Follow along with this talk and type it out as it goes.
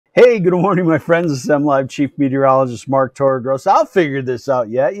Hey, good morning, my friends. This is MLive Chief Meteorologist Mark Torregross. I'll figure this out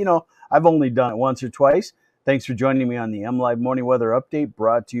yet. I've only done it once or twice. Thanks for joining me on the MLive Morning Weather Update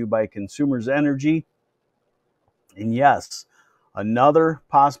brought to you by Consumers Energy. And yes, another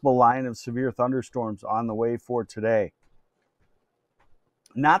possible line of severe thunderstorms on the way for today.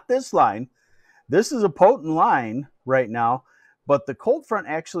 Not this line. This is a potent line right now, but the cold front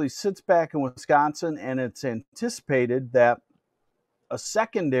actually sits back in Wisconsin, and it's anticipated that a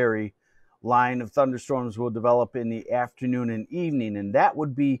secondary line of thunderstorms will develop in the afternoon and evening, and that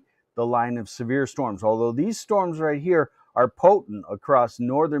would be the line of severe storms. Although these storms right here are potent across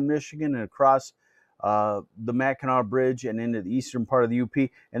northern Michigan and across the Mackinac Bridge and into the eastern part of the UP,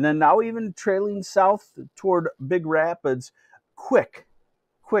 and then now even trailing south toward Big Rapids, quick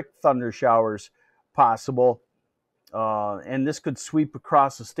thunder showers possible. And this could sweep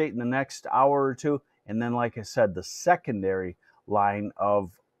across the state in the next hour or two. And then, like I said, the secondary line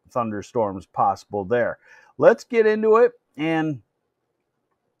of thunderstorms possible there. Let's get into it, and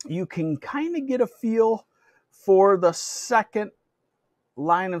you can kind of get a feel for the second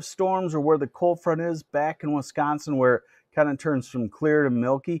line of storms, or where the cold front is back in Wisconsin, where it kind of turns from clear to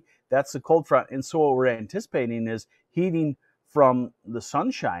milky. That's the cold front. And so what we're anticipating is heating from the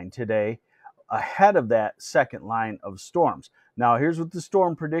sunshine today ahead of that second line of storms. Now, here's what the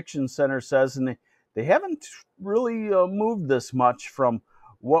Storm Prediction Center says, and they haven't really moved this much from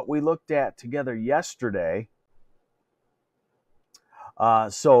what we looked at together yesterday.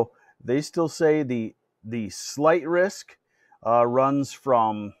 So they still say the slight risk runs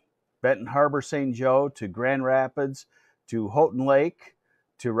from Benton Harbor, St. Joe, to Grand Rapids, to Houghton Lake,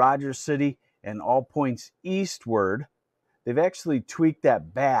 to Rogers City, and all points eastward. They've actually tweaked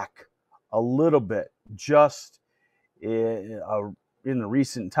that back a little bit just in the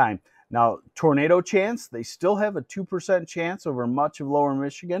recent time. Now, tornado chance, they still have a 2% chance over much of lower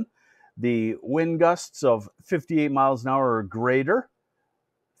Michigan. The wind gusts of 58 miles an hour or greater,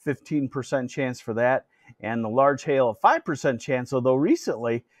 15% chance for that. And the large hail, a 5% chance, although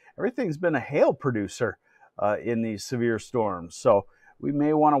recently everything's been a hail producer in these severe storms. So we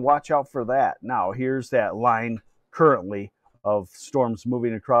may want to watch out for that. Now, here's that line currently of storms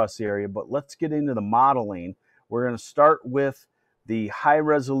moving across the area, but let's get into the modeling. We're going to start with the high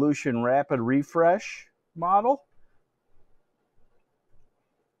resolution rapid refresh model,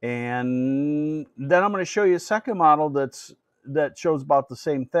 and then I'm going to show you a second model that shows about the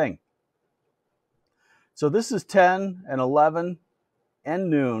same thing. So this is 10 and 11 and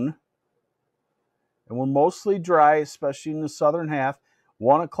noon, and we're mostly dry, especially in the southern half.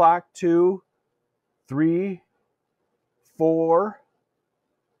 1 o'clock, 2, 3, 4.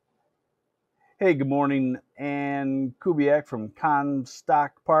 Hey, good morning, Ann Kubiak from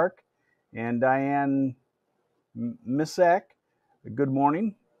Comstock Park, and Diane Misak. Good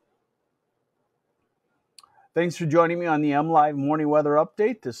morning. Thanks for joining me on the MLive Morning Weather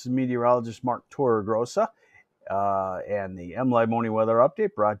Update. This is meteorologist Mark Torregrossa, and the MLive Morning Weather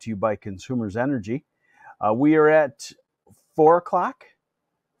Update brought to you by Consumers Energy. We are at 4 o'clock,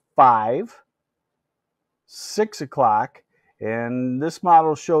 5, 6 o'clock, and this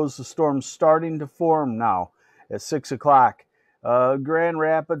model shows the storm starting to form now at 6 o'clock. Grand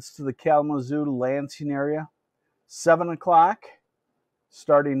Rapids to the Kalamazoo to Lansing area. 7 o'clock,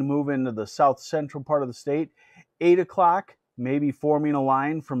 starting to move into the south central part of the state. 8 o'clock, maybe forming a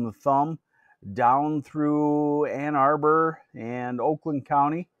line from the thumb down through Ann Arbor and Oakland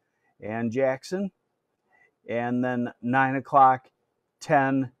County and Jackson. And then 9 o'clock,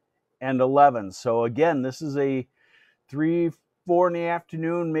 10, and 11. So again, this is a 3, 4 in the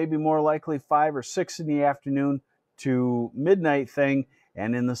afternoon, maybe more likely 5 or 6 in the afternoon to midnight thing,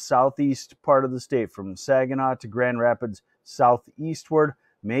 and in the southeast part of the state, from Saginaw to Grand Rapids southeastward,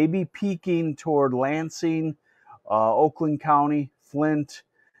 maybe peaking toward Lansing, Oakland County, Flint,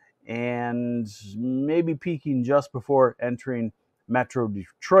 and maybe peaking just before entering Metro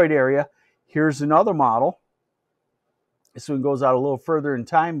Detroit area. Here's another model. This one goes out a little further in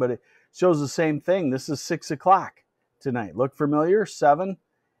time, but it shows the same thing. This is 6 o'clock tonight. Look familiar? 7,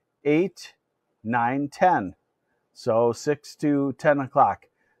 8, 9, 10. So 6 to 10 o'clock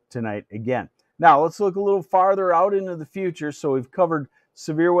tonight again. Now let's look a little farther out into the future. So we've covered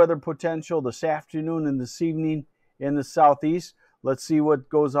severe weather potential this afternoon and this evening in the southeast. Let's see what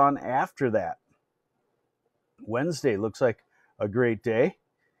goes on after that. Wednesday looks like a great day.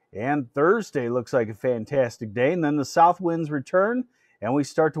 And Thursday looks like a fantastic day. And then the south winds return and we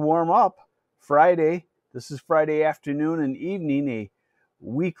start to warm up. Friday, this is Friday afternoon and evening, a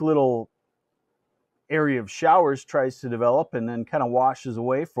weak little area of showers tries to develop and then kind of washes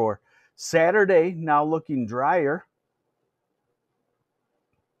away for Saturday. Now looking drier.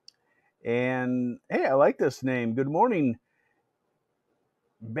 And hey, I like this name. Good morning,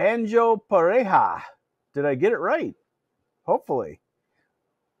 Banjo Pareja. Did I get it right? Hopefully.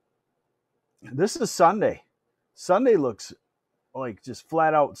 This is Sunday. Sunday looks like just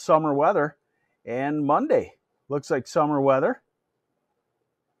flat out summer weather. And Monday looks like summer weather.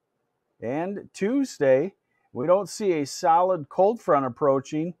 And Tuesday, we don't see a solid cold front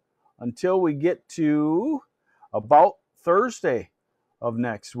approaching until we get to about Thursday of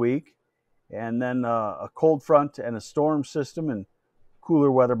next week. And then a cold front and a storm system and cooler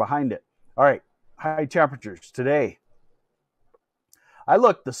weather behind it. All right, high temperatures today. I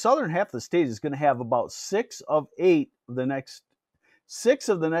looked, the southern half of the state is going to have about 6 of the next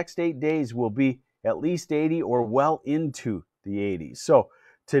 8 days will be at least 80 or well into the 80s. So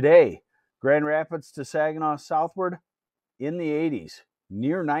today, Grand Rapids to Saginaw southward in the 80s,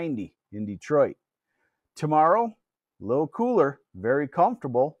 near 90 in Detroit. Tomorrow, a little cooler, very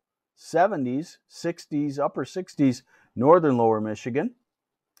comfortable, 70s, 60s, upper 60s, northern lower Michigan.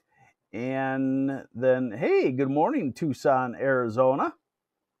 And then, hey, good morning, Tucson, Arizona.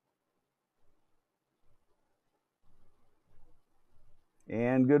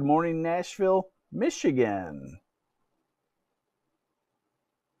 And good morning, Nashville, Michigan.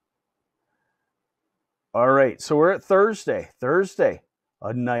 All right, so we're at Thursday. Thursday,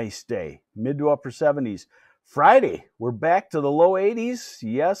 a nice day, mid to upper 70s. Friday, we're back to the low 80s.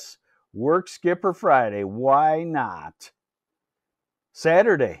 Yes, work skipper Friday. Why not?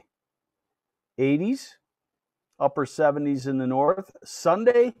 Saturday, 80s, upper 70s in the north.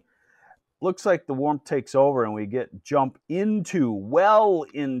 Sunday, looks like the warmth takes over and we jump well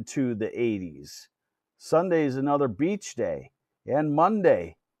into the 80s. Sunday is another beach day. And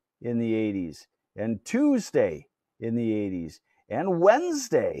Monday in the 80s. And Tuesday in the 80s. And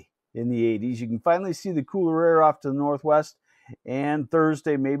Wednesday in the 80s. You can finally see the cooler air off to the northwest. And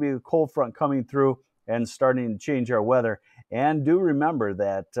Thursday, maybe a cold front coming through and starting to change our weather. And do remember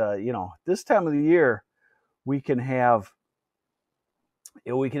that, this time of the year, we can have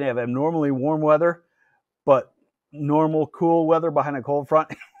abnormally warm weather, but normal cool weather behind a cold front.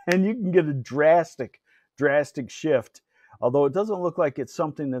 And you can get a drastic shift. Although it doesn't look like it's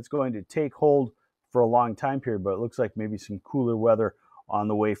something that's going to take hold for a long time period, but it looks like maybe some cooler weather on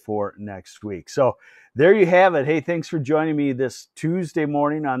the way for next week. So there you have it. Hey, thanks for joining me this Tuesday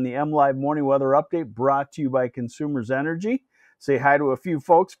morning on the MLive Morning Weather Update, brought to you by Consumers Energy. Say hi to a few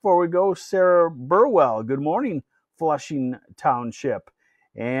folks before we go. Sarah Burwell, good morning, Flushing Township.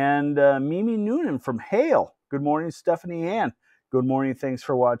 And Mimi Noonan from Hale, good morning. Stephanie Ann, good morning. Thanks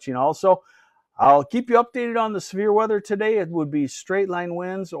for watching also. I'll keep you updated on the severe weather today. It would be straight line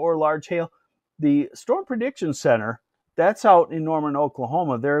winds or large hail. The Storm Prediction Center, that's out in Norman,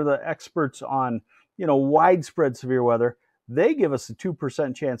 Oklahoma. They're the experts on, widespread severe weather. They give us a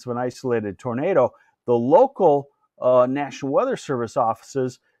 2% chance of an isolated tornado. The local National Weather Service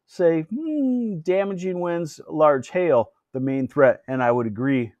offices say damaging winds, large hail, the main threat, and I would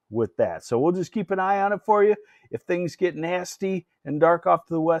agree with that. So we'll just keep an eye on it for you. If things get nasty and dark off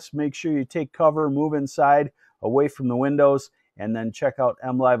to the west, make sure you take cover, move inside, away from the windows, and then check out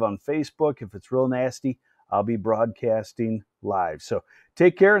MLive on Facebook. If it's real nasty, I'll be broadcasting live. So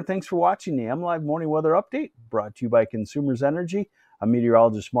take care, and thanks for watching the MLive Morning Weather Update, brought to you by Consumers Energy. I'm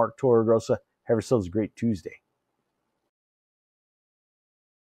meteorologist Mark Torregrossa. Have yourselves a great Tuesday.